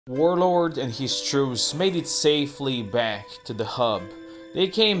Warlord and his troops made it safely back to the hub. They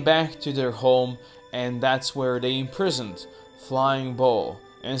came back to their home, and that's where they imprisoned Flying Bull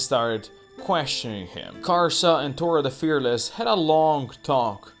and started questioning him. Karsa and Tora the Fearless had a long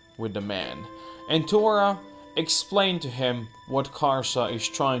talk with the man, and Tora explained to him what Karsa is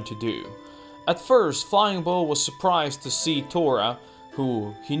trying to do. At first, Flying Bull was surprised to see Tora,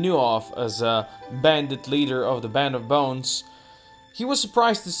 who he knew of as a bandit leader of the Band of Bones. He was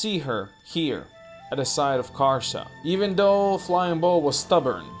surprised to see her here at the side of Karsa. Even though Flying Bull was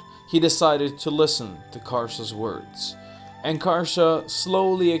stubborn, he decided to listen to Karsa's words. And Karsa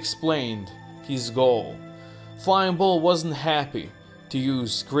slowly explained his goal. Flying Bull wasn't happy to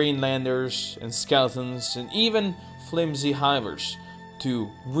use Greenlanders and skeletons and even flimsy hivers to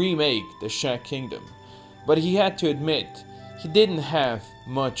remake the Shack Kingdom. But he had to admit, he didn't have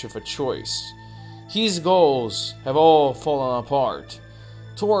much of a choice. His goals have all fallen apart.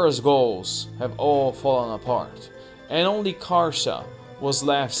 Tora's goals have all fallen apart. And only Karsa was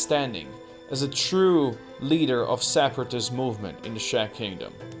left standing as a true leader of separatist movement in the Shack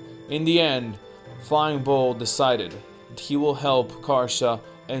Kingdom. In the end, Flying Bull decided that he will help Karsa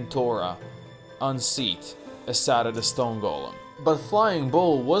and Tora unseat Asada the Stone Golem. But Flying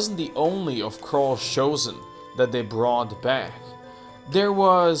Bull wasn't the only of Krall's chosen that they brought back. There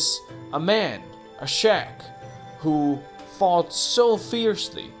was a man, a Shack, who fought so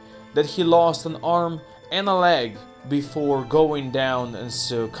fiercely that he lost an arm and a leg before going down and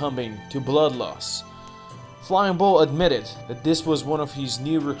succumbing to blood loss. Flying Bull admitted that this was one of his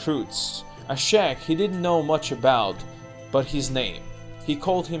new recruits, a Shack he didn't know much about, but his name. He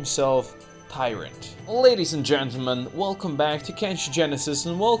called himself Tyrant. Ladies and gentlemen, welcome back to Kenshi Genesis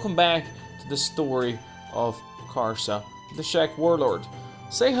and welcome back to the story of Karsa, the Shack Warlord.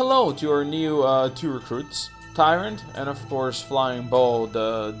 Say hello to our new two recruits, Tyrant and of course Flying Bull,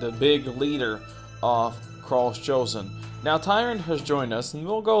 the big leader of Krall's Chosen. Now Tyrant has joined us and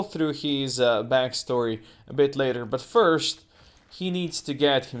we'll go through his backstory a bit later, but first he needs to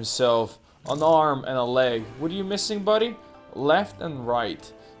get himself an arm and a leg. What are you missing, buddy? Left and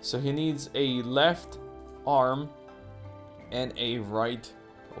right. So he needs a left arm and a right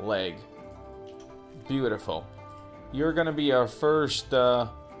leg. Beautiful. You're gonna be our first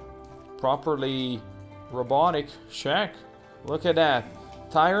properly robotic Shack. Look at that.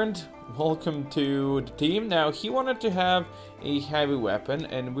 Tyrant, welcome to the team. Now he wanted to have a heavy weapon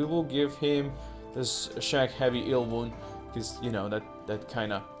and we will give him this Shack heavy ill wound because you know that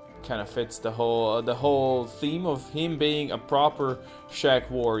kind of fits the whole theme of him being a proper Shack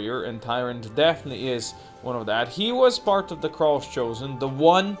warrior, and Tyrant definitely is one of that. He was part of the Krall's Chosen, the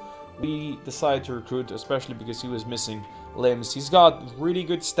one we decided to recruit, especially because he was missing limbs. He's got really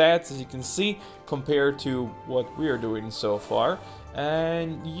good stats, as you can see, compared to what we are doing so far.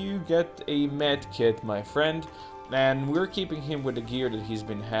 And you get a med kit, my friend, and we're keeping him with the gear that he's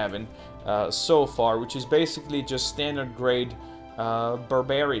been having so far, which is basically just standard grade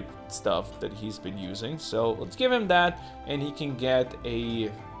barbaric stuff that he's been using. So let's give him that, and he can get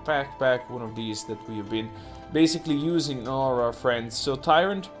a backpack, one of these that we have been basically using in all our friends. So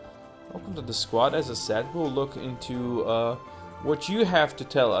Tyrant, welcome to the squad. As I said, we'll look into what you have to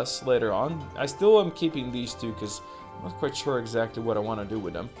tell us later on. I still am keeping these two because I'm not quite sure exactly what I want to do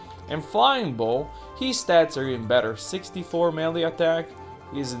with them. And Flying Bull, his stats are even better. 64 melee attack,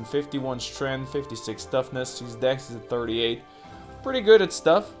 he's in 51 strength, 56 toughness, his dex is at 38. Pretty good at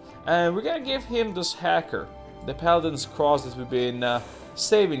stuff. And we're gonna give him this hacker, the Paladin's Cross that we've been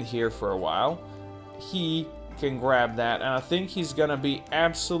saving here for a while. He can grab that, and I think he's gonna be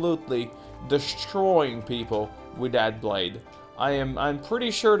absolutely destroying people with that blade. I'm pretty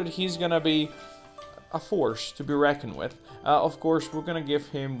sure that he's gonna be a force to be reckoned with. Of course, we're gonna give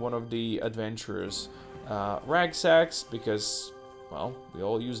him one of the adventurers rucksacks because, well, we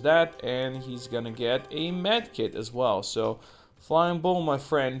all use that, and he's gonna get a med kit as well. So Flying Bull, my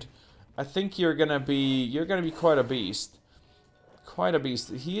friend, I think you're gonna be quite a beast. Quite a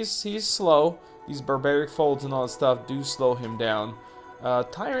beast. He's slow. These barbaric folds and all that stuff do slow him down.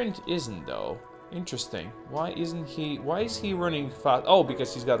 Tyrant isn't though. Interesting. Why is he running fast? Oh,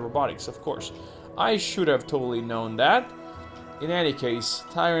 because he's got robotics, of course. I should have totally known that. In any case,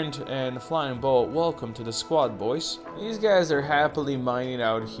 Tyrant and Flying Bull, welcome to the squad, boys. These guys are happily mining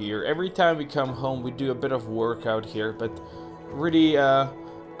out here. Every time we come home, we do a bit of work out here, but really,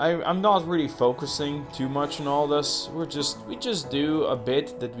 I'm not really focusing too much on all this. We just do a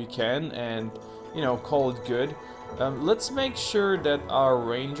bit that we can, and you know, call it good. Let's make sure that our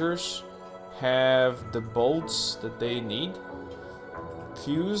rangers have the bolts that they need.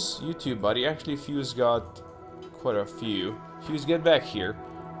 Fuse, you too, buddy. Actually, Fuse got quite a few. Fuse, get back here.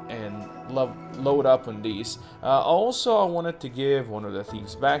 and load up on these. Also, I wanted to give one of the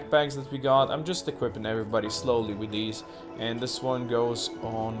thieves' backpacks that we got. I'm just equipping everybody slowly with these, and this one goes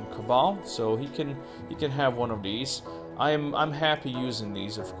on Cabal, so he can have one of these. I'm happy using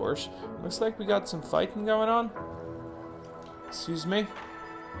these, of course. Looks like we got some fighting going on. Excuse me.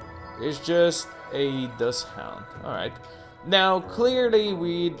 It's just a dust hound. All right. Now,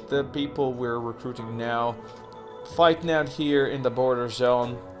 clearly, the people we're recruiting now, fighting out here in the border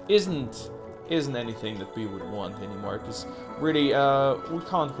zone isn't anything that we would want anymore. Because really, we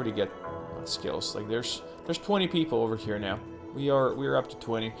can't really get skills. Like there's 20 people over here now. We're up to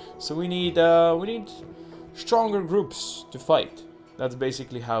 20. So we need stronger groups to fight. That's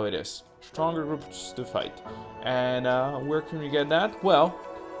basically how it is. Stronger groups to fight. And where can we get that? Well,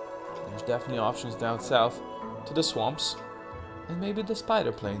 there's definitely options down south to the swamps. And maybe the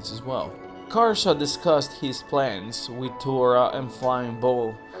spider plains as well. Karsa discussed his plans with Tora and Flying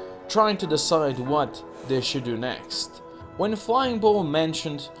Bull, trying to decide what they should do next. When Flying Bull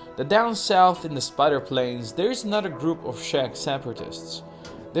mentioned that down south in the spider plains there is another group of Shek separatists.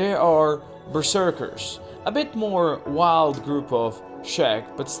 There are berserkers, a bit more wild group of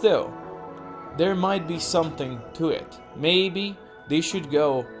Shek, but still, there might be something to it. Maybe they should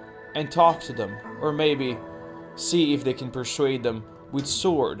go and talk to them, or maybe see if they can persuade them with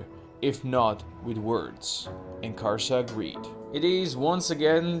sword, if not with words. And Karsa agreed. It is once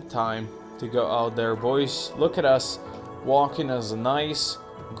again time to go out there, boys. Look at us, walking as a nice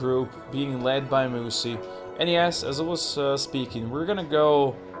group, being led by Musi. And yes, as I was speaking, we're gonna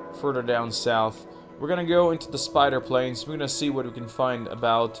go further down south. We're gonna go into the spider plains. We're gonna see what we can find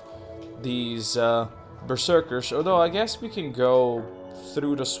about these berserkers. Although I guess we can go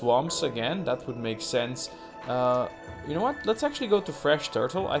through the swamps again. That would make sense. You know what? Let's actually go to Fresh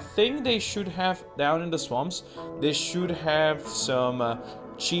Turtle. I think they should have, down in the swamps, they should have some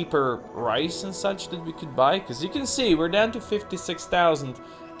cheaper rice and such that we could buy. Because you can see, we're down to 56,000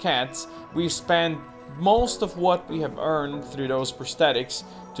 cats. We've spent most of what we have earned through those prosthetics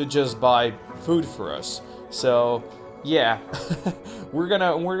to just buy food for us. So, yeah. we're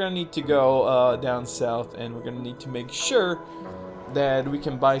gonna need to go down south, and we're gonna need to make sure that we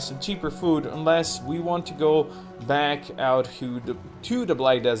can buy some cheaper food, unless we want to go back out to the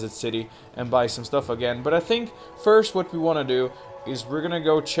Black Desert City and buy some stuff again. But I think first what we want to do is we're gonna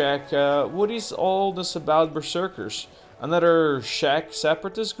go check what is all this about berserkers. Another Shek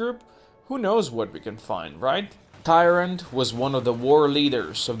separatist group? Who knows what we can find, right? Tyrant was one of the war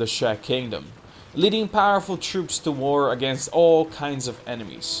leaders of the Shek Kingdom, leading powerful troops to war against all kinds of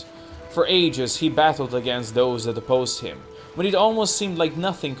enemies. For ages he battled against those that opposed him. When it almost seemed like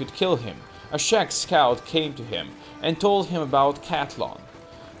nothing could kill him, a Shek scout came to him and told him about Catlon.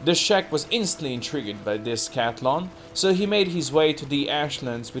 The Shek was instantly intrigued by this Catlon, so he made his way to the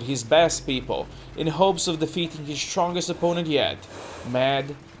Ashlands with his best people in hopes of defeating his strongest opponent yet,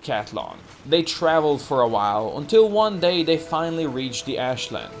 Mad Catlon. They traveled for a while until one day they finally reached the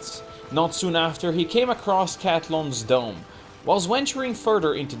Ashlands. Not soon after, he came across Catlon's dome. Whilst venturing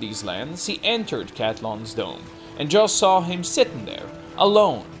further into these lands, he entered Catlon's dome and just saw him sitting there,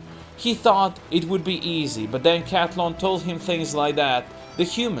 alone. He thought it would be easy, but then Catlon told him things like that. The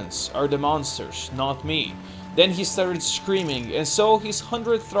humans are the monsters, not me. Then he started screaming, and so his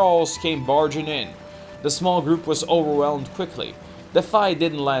 100 thralls came barging in. The small group was overwhelmed quickly. The fight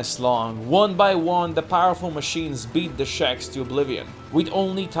didn't last long. One by one, the powerful machines beat the Sheks to oblivion. With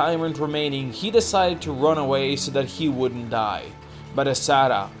only Tyrant remaining, he decided to run away so that he wouldn't die. But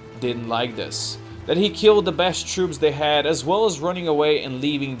Asara didn't like this. That he killed the best troops they had, as well as running away and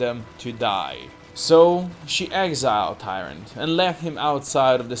leaving them to die. So she exiled Tyrant and left him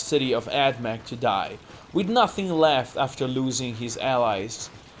outside of the city of Admech to die, with nothing left after losing his allies.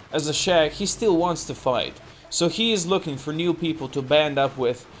 As a Shek, he still wants to fight, so he is looking for new people to band up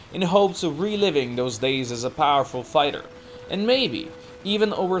with in hopes of reliving those days as a powerful fighter, and maybe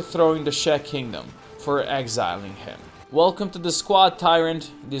even overthrowing the Shek Kingdom for exiling him. Welcome to the squad,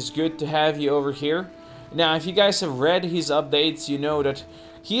 Tyrant. It is good to have you over here. Now, if you guys have read his updates, you know that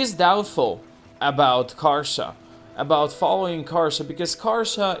he is doubtful about Karsa, about following Karsa, because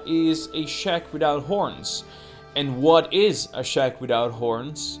Karsa is a Shek without horns. And what is a Shek without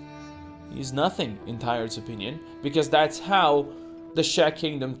horns? He's nothing, in Tyrant's opinion, because that's how the Shek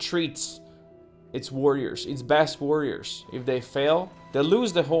Kingdom treats its warriors, its best warriors. If they fail, they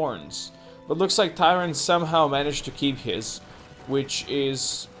lose the horns. But looks like Tyrant somehow managed to keep his, which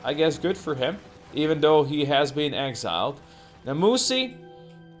is, I guess, good for him, even though he has been exiled. Now, Musi,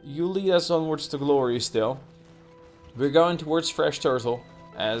 you lead us onwards to glory still. We're going towards Fresh Turtle,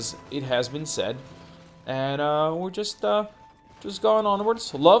 as it has been said. And we're just Just going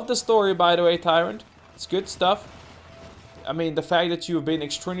onwards. Love the story, by the way, Tyrant. It's good stuff. I mean, the fact that you've been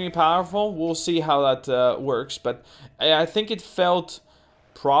extremely powerful, we'll see how that works. But I think it felt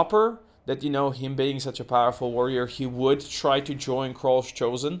proper that, you know, him being such a powerful warrior, he would try to join Krall's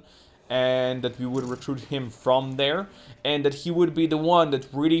Chosen. And that we would recruit him from there. And that he would be the one that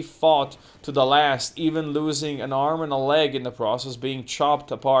really fought to the last. Even losing an arm and a leg in the process. Being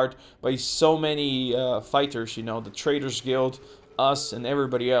chopped apart by so many fighters, you know. The Traitors Guild, us, and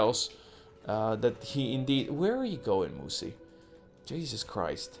everybody else. That he indeed... Where are you going, Moosey? Jesus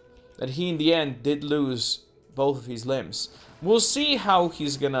Christ. That he in the end did lose both of his limbs. We'll see how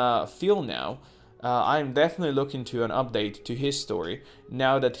he's gonna feel now. I'm definitely looking to an update to his story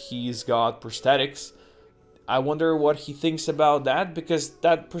now that he's got prosthetics. I wonder what he thinks about that, because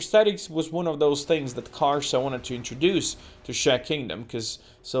that prosthetics was one of those things that Karsa wanted to introduce to Shack Kingdom, because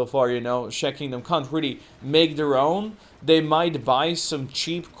so far, you know, Shack Kingdom can't really make their own. They might buy some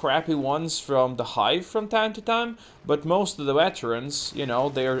cheap, crappy ones from the Hive from time to time, but most of the veterans, you know,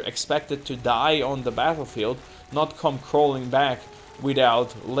 they're expected to die on the battlefield, not come crawling back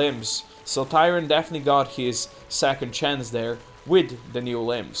without limbs. So Tyrant definitely got his second chance there with the new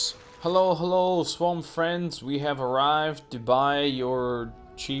limbs. Hello, hello, Swamp friends. We have arrived to buy your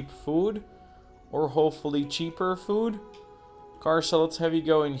cheap food. Or hopefully cheaper food. Karsa, let's have you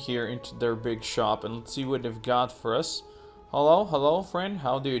go in here into their big shop and let's see what they've got for us. Hello, hello, friend.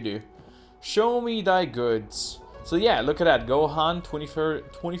 How do you do? Show me thy goods. So yeah, look at that. Gohan,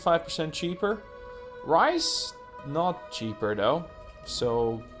 25% cheaper. Rice, not cheaper though.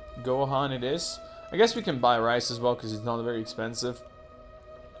 So... Gohan it is. I guess we can buy rice as well because it's not very expensive.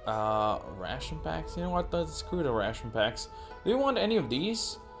 Ration packs? You know what? Let's screw the ration packs. Do you want any of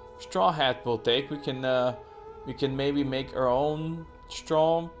these? Straw hat we'll take. We can maybe make our own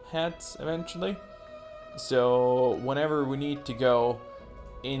straw hats eventually. So whenever we need to go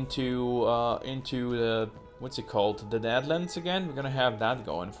into the what's it called? The Deadlands again, we're gonna have that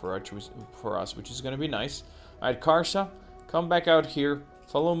going for us, which is gonna be nice. Alright, Karsa, come back out here.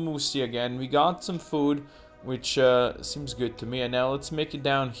 Follow Moosey again. We got some food, which seems good to me. And now let's make it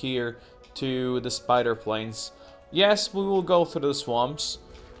down here to the spider plains. Yes, we will go through the swamps.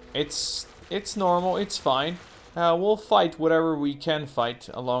 It's normal. It's fine. We'll fight whatever we can fight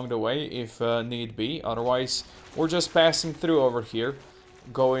along the way if need be. Otherwise, we're just passing through over here.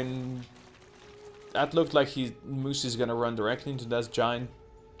 Going... That looked like Moosey's gonna run directly into that giant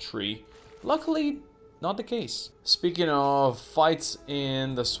tree. Luckily... Not the case. Speaking of fights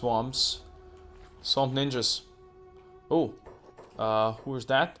in the swamps, swamp ninjas. Oh, who's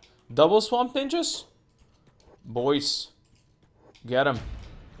that? Double swamp ninjas? Boys, get him.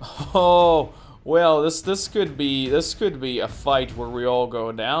 Oh, well, this could be a fight where we all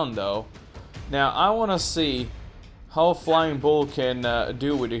go down though. Now I want to see how Flying Bull can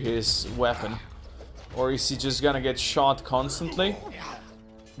do with his weapon, or is he just gonna get shot constantly?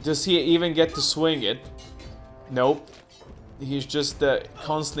 Does he even get to swing it? Nope. He's just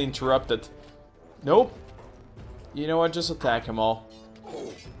constantly interrupted. Nope. You know what? Just attack them all.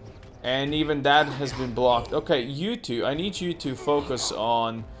 And even that has been blocked. Okay, you two. I need you to focus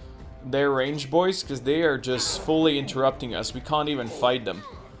on their range, boys, because they are just fully interrupting us. We can't even fight them,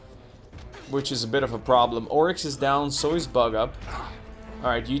 which is a bit of a problem. Oryx is down, so is Bug Up.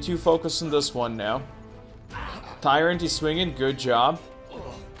 Alright, you two focus on this one now. Tyrant is swinging. Good job.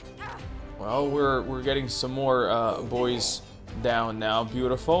 Well, we're getting some more boys down now.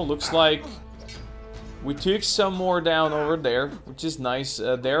 Beautiful. Looks like we took some more down over there, which is nice.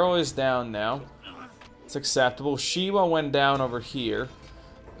 Darrow is down now. It's acceptable. Shiva went down over here.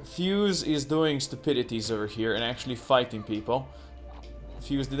 Fuse is doing stupidities over here and actually fighting people.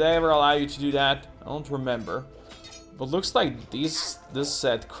 Fuse, did I ever allow you to do that? I don't remember. But looks like this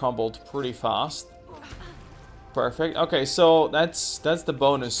set crumbled pretty fast. Perfect. Okay, so that's the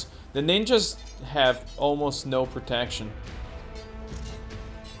bonus. The ninjas have almost no protection.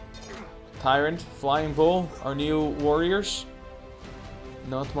 Tyrant, Flying Bull, our new warriors.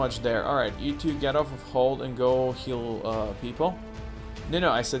 Not much there. Alright, you two get off of hold and go heal people.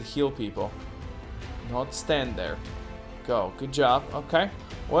 No, I said heal people. Not stand there. Go. Good job. Okay.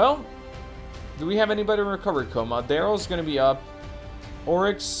 Well, do we have anybody in recovery coma? Daryl's gonna be up.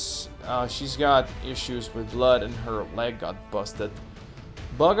 Oryx, she's got issues with blood and her leg got busted.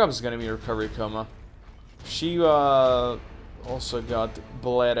 Bug Up's gonna be in recovery coma. She also got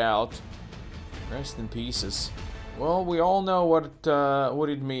bled out. Rest in pieces. Well, we all know what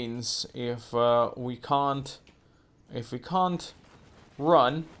it means if we can't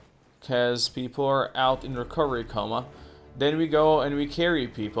run because people are out in recovery coma. Then we go and we carry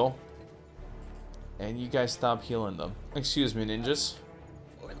people. And you guys stop healing them. Excuse me, ninjas.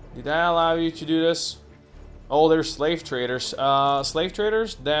 Did I allow you to do this? Oh, they're slave traders. Slave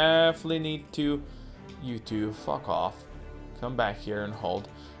traders definitely need to... You two, fuck off. Come back here and hold.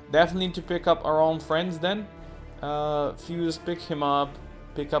 Definitely need to pick up our own friends then. Fuse, pick him up.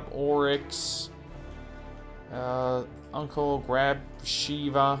 Pick up Oryx. Uncle, grab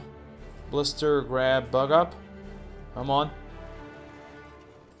Shiva. Blister, grab Bug Up. Come on.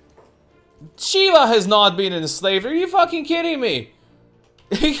 Shiva has not been enslaved. Are you fucking kidding me?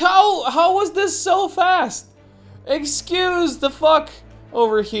 How was this so fast? Excuse the fuck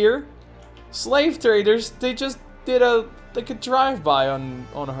over here. Slave traders, they just did a drive-by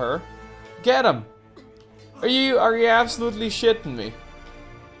on her. Get him. Are you absolutely shitting me?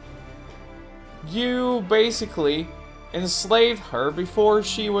 You basically enslaved her before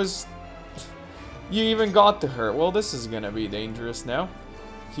she was... You even got to her. Well, this is gonna be dangerous now.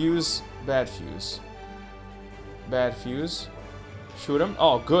 Fuse, bad fuse. Bad fuse. Shoot him.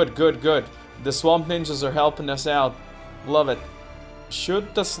 Oh, good, good, good. The swamp ninjas are helping us out. Love it.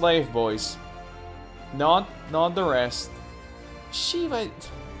 Shoot the slave boys. Not the rest. Shiva.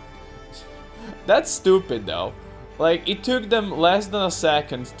 That's stupid though. Like, it took them less than a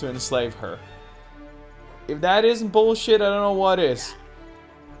second to enslave her. If that isn't bullshit, I don't know what is.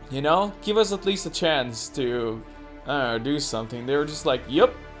 You know? Give us at least a chance to, I don't know, do something. They were just like,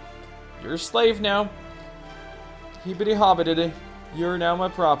 yup, you're a slave now. Hibbity hobbity, you're now my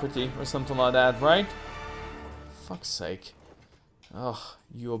property, or something like that, right? Fuck's sake. Ugh,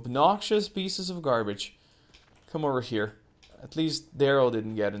 you obnoxious pieces of garbage. Come over here. At least Daryl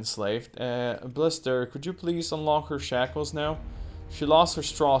didn't get enslaved. Blister, could you please unlock her shackles now? She lost her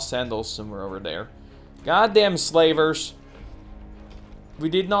straw sandals somewhere over there. Goddamn slavers. We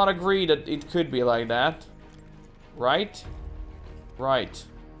did not agree that it could be like that. Right? Right.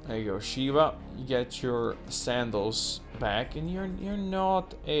 There you go, Shiva. You get your sandals back, and you're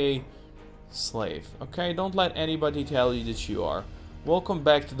not a slave. Okay, don't let anybody tell you that you are. Welcome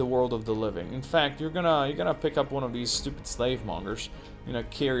back to the world of the living. In fact, you're gonna pick up one of these stupid slave mongers. You're gonna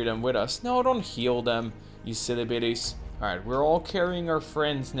carry them with us. No, don't heal them, you silly bitties. Alright, we're all carrying our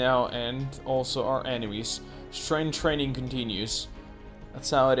friends now, and also our enemies. Strength training continues.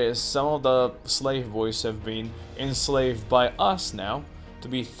 That's how it is. Some of the slave boys have been enslaved by us now, to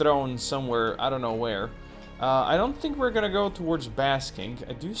be thrown somewhere, I don't know where. I don't think we're gonna go towards basking.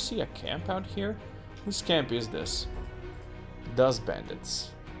 I do see a camp out here. Whose camp is this? Dust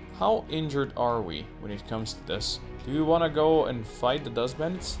Bandits. How injured are we when it comes to this? Do you want to go and fight the Dust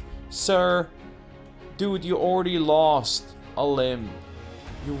Bandits? Sir! Dude, you already lost a limb.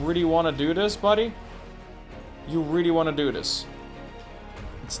 You really want to do this, buddy? You really want to do this?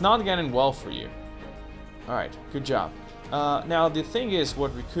 It's not getting well for you. Alright, good job. Now, the thing is,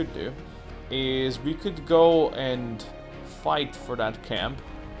 what we could do is we could go and fight for that camp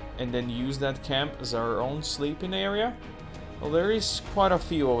and then use that camp as our own sleeping area. Well, there is quite a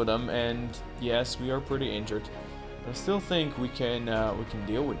few of them, and yes, we are pretty injured. But I still think we can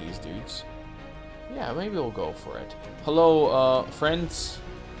deal with these dudes. Yeah, maybe we'll go for it. Hello, friends.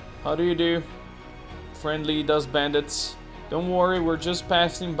 How do you do? Friendly Dust Bandits. Don't worry, we're just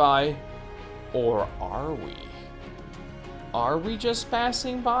passing by. Or are we? Are we just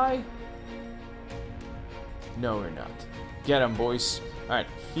passing by? No, we're not. Get them, boys. Alright,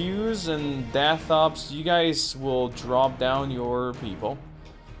 Fuse and Death Ops, you guys will drop down your people.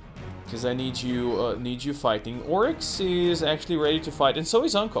 Because I need you fighting. Oryx is actually ready to fight, and so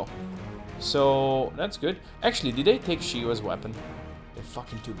is Uncle. So, that's good. Actually, did they take Shiva's weapon? They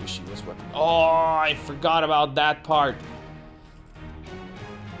fucking took the Shiva's weapon. Oh, I forgot about that part.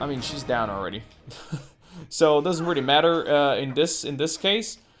 I mean, she's down already. So, it doesn't really matter in this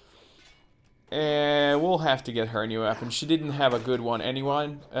case. We'll have to get her a new weapon. She didn't have a good one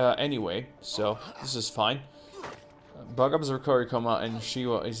anyway, so this is fine. Bug Up's recovery coma, and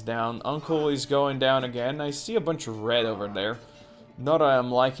Shiva is down. Uncle is going down again. I see a bunch of red over there. Not that I'm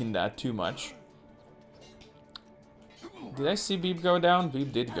liking that too much. Did I see Beep go down?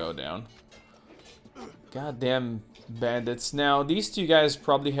 Beep did go down. Goddamn bandits. Now, these two guys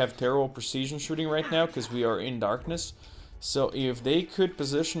probably have terrible precision shooting right now because we are in darkness. So if they could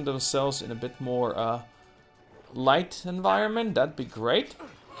position themselves in a bit more light environment, that'd be great.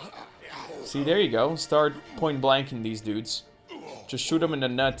 See, there you go. Start point blanking these dudes. Just shoot them in the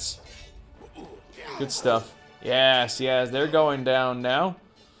nuts. Good stuff. Yes, yes, they're going down now.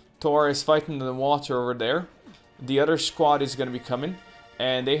 Thor is fighting in the water over there. The other squad is going to be coming.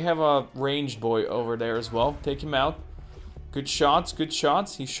 And they have a ranged boy over there as well. Take him out. Good shots, good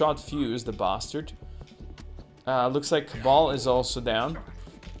shots. He shot Fuse, the bastard. Looks like Cabal is also down.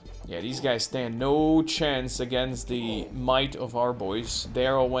 Yeah, these guys stand no chance against the might of our boys.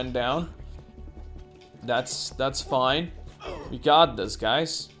 Daryl went down. That's fine. We got this,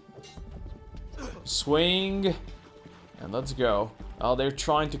 guys. Swing. And let's go. Oh, they're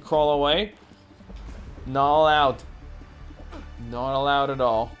trying to crawl away. Not allowed. Not allowed at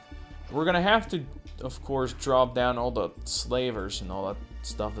all. We're gonna have to, of course, drop down all the slavers and all that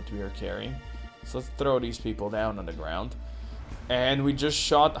stuff that we are carrying. So let's throw these people down on the ground. And we just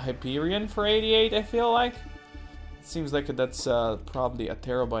shot Hyperion for 88, I feel like. It seems like that's probably a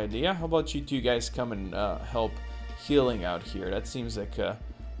terrible idea. How about you two guys come and help healing out here? That seems like it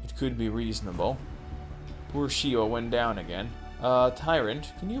could be reasonable. Poor Shio went down again.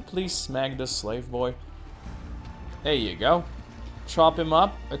 Tyrant, can you please smack this slave boy? There you go. Chop him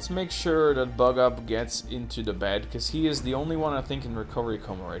up. Let's make sure that Bug Up gets into the bed, because he is the only one I think in recovery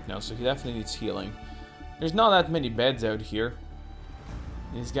coma right now, so he definitely needs healing. There's not that many beds out here.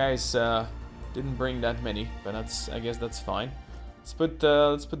 These guys didn't bring that many, but I guess that's fine. Let's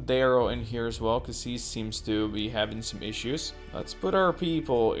put Darrow in here as well, because he seems to be having some issues. Let's put our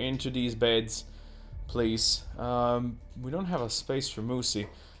people into these beds, please. We don't have a space for Moosey.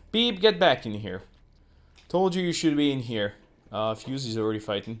 Beep, get back in here. Told you should be in here. Fuse is already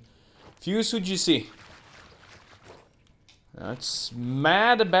fighting. Fuse, who'd you see? That's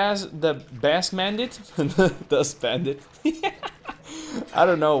Mad the Bass Bandit? The Dust Bandit. I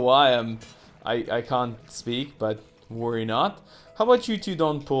don't know why I can't speak, but worry not. How about you two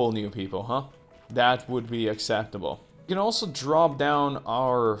don't pull new people, huh? That would be acceptable. We can also drop down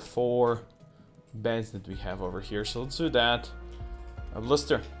our 4 beds that we have over here, so let's do that.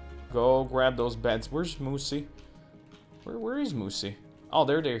 Blister, go grab those beds. Where's Moosey? Where is Moosey? Oh,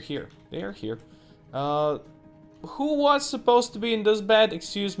 they're here. They are here. Who was supposed to be in this bed?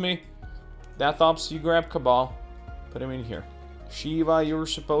 Excuse me. Death Ops, you grab Cabal. Put him in here. Shiva, you're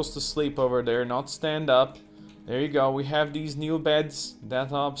supposed to sleep over there, not stand up. There you go. We have these new beds.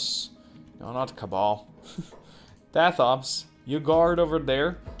 Death Ops. No, not Cabal. Death Ops, you guard over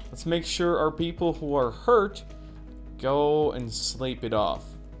there. Let's make sure our people who are hurt go and sleep it off.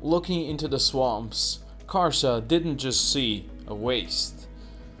 Looking into the swamps, Karsa didn't just see a waste.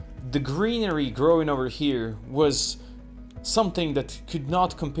 The greenery growing over here was something that could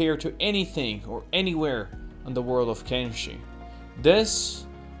not compare to anything or anywhere on the world of Kenshi. This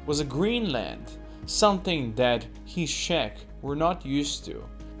was a green land, something that his Shek were not used to.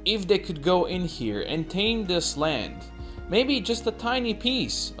 If they could go in here and tame this land, maybe just a tiny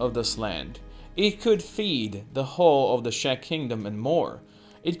piece of this land, it could feed the whole of the Shek Kingdom and more.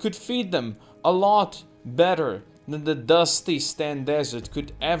 It could feed them a lot better than the dusty Stan Desert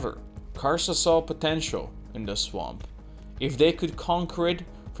could ever. Karsa saw potential in the swamp. If they could conquer it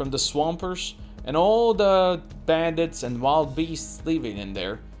from the swampers and all the bandits and wild beasts living in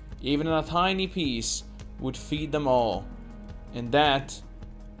there, even a tiny piece would feed them all. And that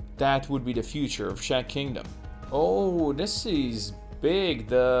would be the future of Shek Kingdom. Oh, this is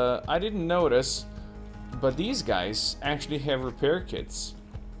big. I didn't notice, but these guys actually have repair kits.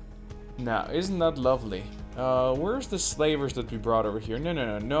 Now, isn't that lovely? Where's the slavers that we brought over here?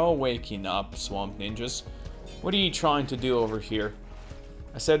 No waking up, swamp ninjas. What are you trying to do over here?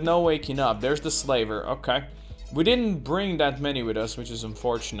 I said no waking up. There's the slaver. Okay. We didn't bring that many with us, which is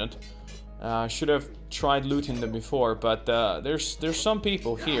unfortunate. Should have tried looting them before, but there's some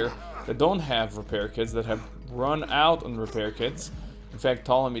people here that don't have repair kits, that have run out on repair kits. In fact,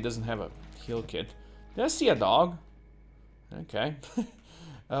 Ptolemy doesn't have a heal kit. Did I see a dog? Okay.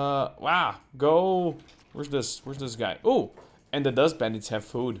 Wow. Go. Where's this guy? Oh, and the Dust Bandits have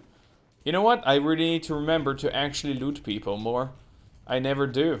food. You know what? I really need to remember to actually loot people more. I never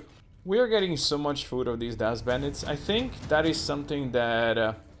do. We are getting so much food of these Dust Bandits. I think that is something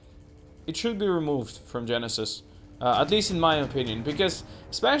that it should be removed from Genesis. At least in my opinion. Because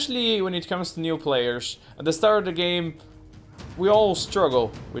especially when it comes to new players, at the start of the game, we all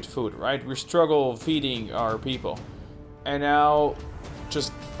struggle with food, right? We struggle feeding our people. And now,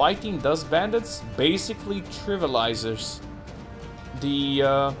 just fighting Dust Bandits basically trivializes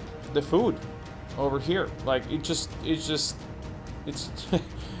the food over here. Like, it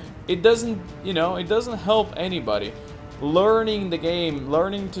doesn't, you know, it doesn't help anybody learning the game,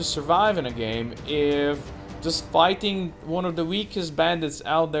 learning to survive in a game, if just fighting one of the weakest bandits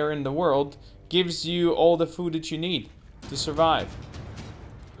out there in the world gives you all the food that you need to survive.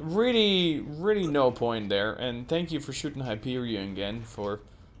 Really no point there. And thank you for shooting Hyperion again for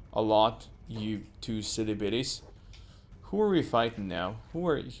a lot, you two silly bitties. Who are we fighting now?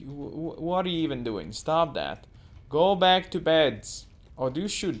 What are you even doing? Stop that. Go back to beds. Oh, do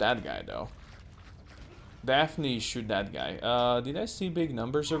shoot that guy though. Definitely shoot that guy. Did I see big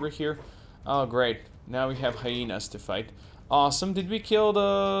numbers over here? Oh, great. Now we have hyenas to fight. Awesome. Did we kill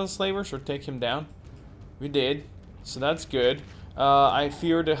the slavers or take him down? We did. So that's good. I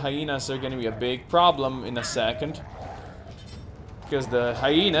fear the hyenas are going to be a big problem in a second. Because the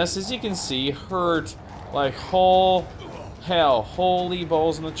hyenas, as you can see, hurt like whole hell. Holy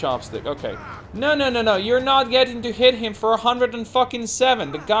balls on the chopstick. Okay. No, no, no, no. You're not getting to hit him for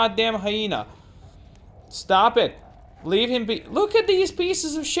 107. The goddamn hyena. Stop it. Leave him be. Look at these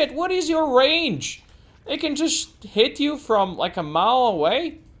pieces of shit. What is your range? They can just hit you from like a mile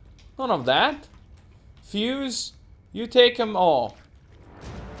away? None of that. Fuse, you take them all.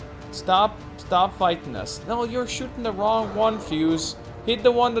 Stop fighting us. No, you're shooting the wrong one, Fuse. Hit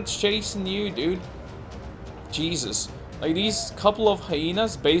the one that's chasing you, dude. Jesus. Like, these couple of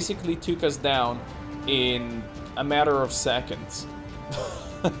hyenas basically took us down in a matter of seconds.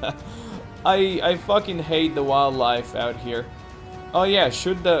 I fucking hate the wildlife out here. Oh yeah,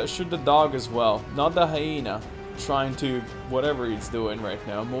 shoot the dog as well, not the hyena trying to whatever he's doing right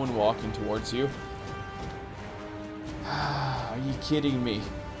now, moonwalking towards you. Are you kidding me?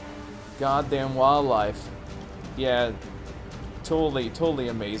 Goddamn wildlife. Yeah, totally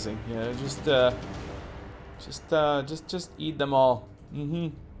amazing. Yeah, just eat them all.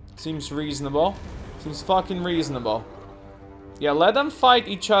 Seems reasonable. Seems fucking reasonable. Yeah, let them fight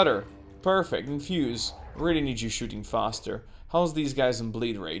each other. Perfect. And Fuse, really need you shooting faster. How's these guys on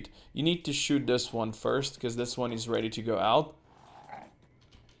bleed rate? You need to shoot this one first, because this one is ready to go out.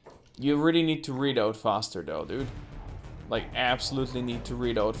 You really need to reload faster though, dude. Like, absolutely need to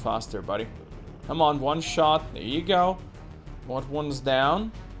reload faster, buddy. Come on, one shot. There you go. One's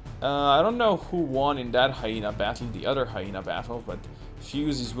down. I don't know who won in that hyena battle, the other hyena battle, but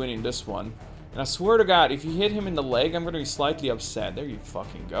Fuse is winning this one. And I swear to God, if you hit him in the leg, I'm gonna be slightly upset. There you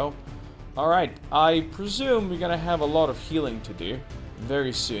fucking go. Alright, I presume we're gonna have a lot of healing to do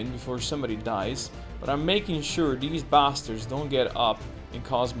very soon before somebody dies. But I'm making sure these bastards don't get up and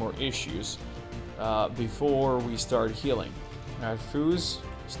cause more issues before we start healing. Alright, Fuse,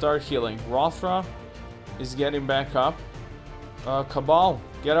 start healing. Rothra is getting back up. Cabal,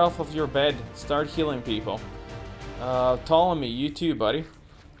 get off of your bed. Start healing people. Ptolemy, you too, buddy.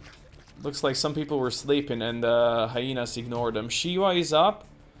 Looks like some people were sleeping and the hyenas ignored them. Shiva is up.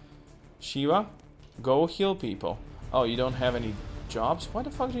 Shiva, go heal people. Oh, you don't have any jobs? Why the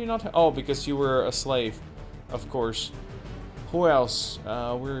fuck do you not have... Oh, because you were a slave. Of course. Who else?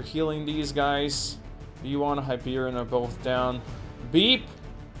 We're healing these guys. V1 and Hyperion are both down. Beep!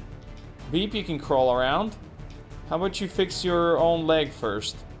 Beep, you can crawl around. How about you fix your own leg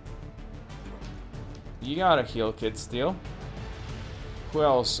first? You got a heal kit still. Who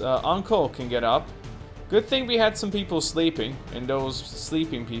else? Uncle can get up. Good thing we had some people sleeping, and those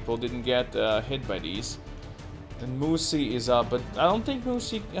sleeping people didn't get hit by these. And Moosey is up, but I don't think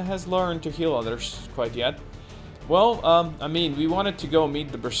Moosey has learned to heal others quite yet. Well, I mean, we wanted to go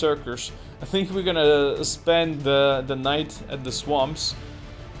meet the Berserkers. I think we're gonna spend the night at the swamps.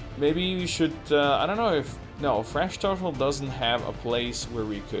 Maybe we should, I don't know if... No, Fresh Turtle doesn't have a place where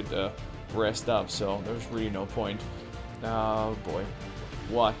we could rest up, so there's really no point. Oh boy.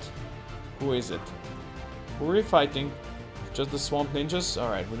 What? Who is it? Who are we fighting? Just the swamp ninjas?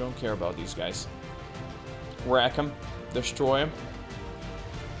 Alright, we don't care about these guys. Wreck them. Destroy them.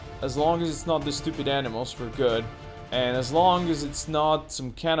 As long as it's not the stupid animals, we're good. And as long as it's not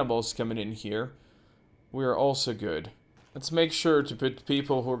some cannibals coming in here, we're also good. Let's make sure to put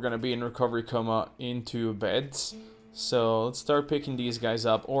people who are going to be in recovery coma into beds. So let's start picking these guys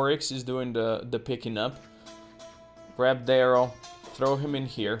up. Oryx is doing the picking up. Grab Darrow. Throw him in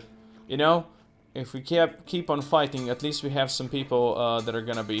here. You know, if we keep on fighting, at least we have some people that are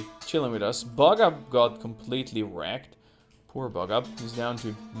going to be chilling with us. Bug Up got completely wrecked. Poor Bug Up. He's down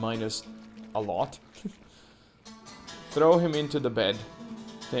to minus a lot. Throw him into the bed.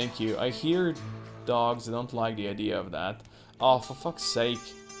 Thank you. I hear dogs. I don't like the idea of that. Oh, for fuck's sake.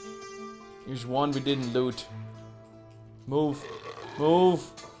 Here's one we didn't loot. Move. Move.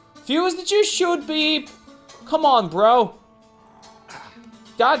 Fuse, did you shoot Beep? Come on, bro.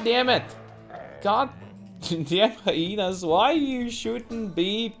 God damn it. God damn hyenas. Why are you shooting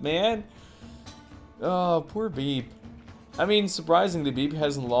Beep, man? Oh, poor Beep. I mean, surprisingly, Beep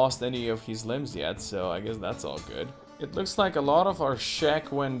hasn't lost any of his limbs yet, so I guess that's all good. It looks like a lot of our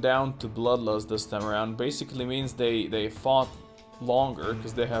shack went down to bloodlust this time around. Basically means they fought longer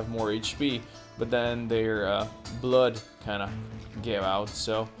because they have more HP, but then their blood kind of gave out.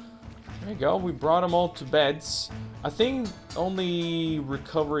 So there you go. We brought them all to beds. I think only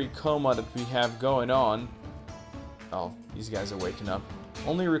recovery coma that we have going on. Oh, these guys are waking up.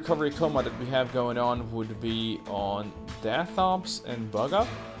 Only recovery coma that we have going on would be on Death Ops and Bug Up.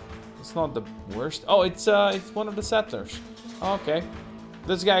 It's not the worst. Oh, it's one of the settlers. Okay.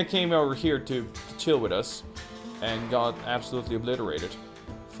 This guy came over here to chill with us and got absolutely obliterated.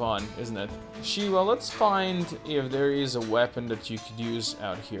 Fun, isn't it? Shiva, let's find if there is a weapon that you could use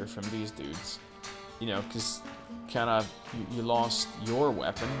out here from these dudes. You know, because kinda you lost your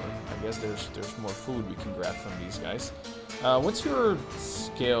weapon. I guess there's more food we can grab from these guys. What's your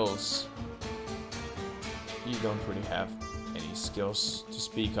skills? You don't really have any skills to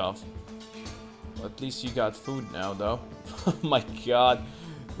speak of. Well, at least you got food now, though. Oh my god.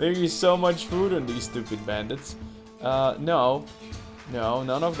 There is so much food on these stupid bandits. No,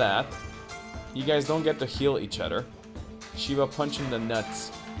 none of that. You guys don't get to heal each other. Shiva, punch in the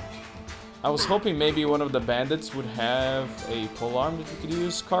nuts. I was hoping maybe one of the bandits would have a polearm that we could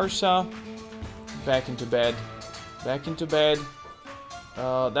use. Karsa, back into bed. Back into bed.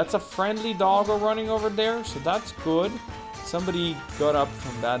 That's a friendly doggo running over there, so that's good. Somebody got up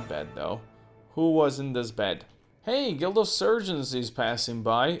from that bed, though. Who was in this bed? Hey, Guild of Surgeons is passing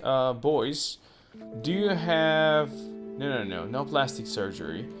by. Boys, do you have... No plastic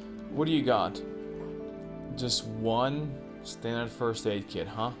surgery. What do you got? Just one standard first aid kit,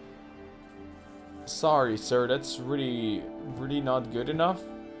 huh? Sorry, sir, that's really not good enough.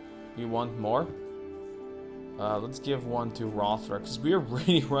 You want more? Let's give one to Rothra, because we are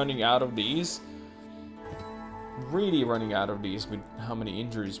really running out of these. Really running out of these with how many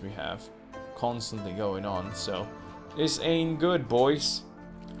injuries we have constantly going on, so this ain't good, boys.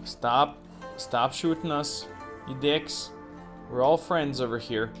 Stop shooting us, you dicks. We're all friends over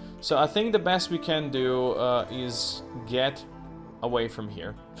here. So I think the best we can do is get away from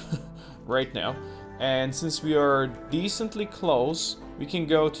here right now. And since we are decently close, we can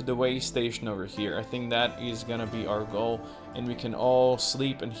go to the way station over here. I think that is gonna be our goal, and we can all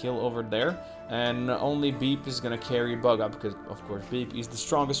sleep and heal over there. And only Beep is gonna carry Bug Up, because of course Beep is the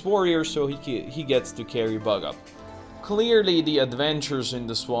strongest warrior, so he gets to carry Bug Up. Clearly the adventures in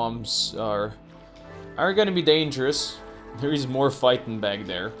the swamps are gonna be dangerous. There is more fighting back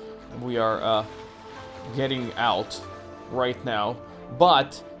there. We are getting out right now,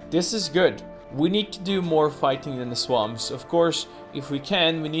 but this is good. We need to do more fighting in the swamps. Of course, if we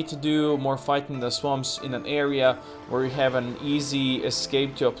can, we need to do more fighting in the swamps in an area where we have an easy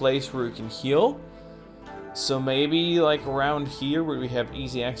escape to a place where we can heal. So maybe like around here where we have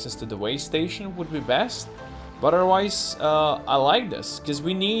easy access to the way station would be best. But otherwise, I like this, because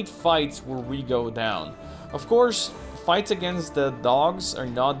we need fights where we go down. Of course, fights against the dogs are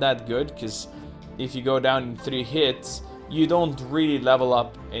not that good, because if you go down in 3 hits, you don't really level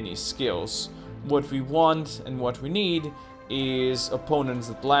up any skills. What we want and what we need is opponents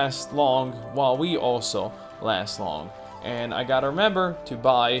that last long while we also last long. And I gotta remember to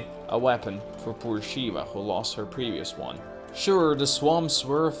buy a weapon for poor Shiva, who lost her previous one. Sure, the swamps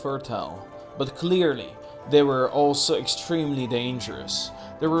were fertile, but clearly they were also extremely dangerous.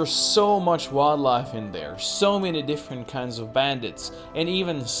 There were so much wildlife in there, so many different kinds of bandits, and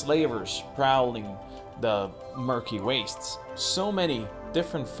even slavers prowling the murky wastes. So many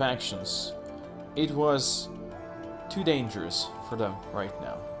different factions. It was too dangerous for them right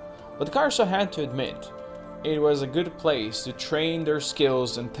now. But Karsa had to admit, it was a good place to train their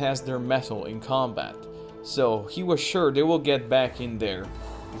skills and test their mettle in combat. So he was sure they will get back in there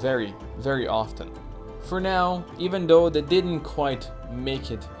very, very often. For now, even though they didn't quite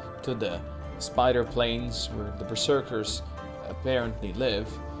make it to the spider plains where the berserkers apparently live,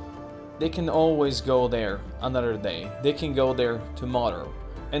 they can always go there another day. They can go there tomorrow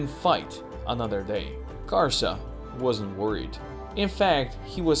and fight another day. Karsa wasn't worried. In fact,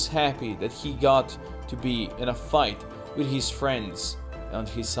 he was happy that he got to be in a fight with his friends on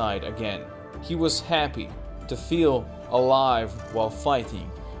his side again. He was happy to feel alive while fighting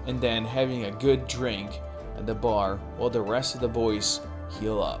and then having a good drink at the bar while the rest of the boys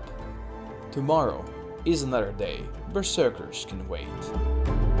heal up. Tomorrow is another day. Berserkers can wait.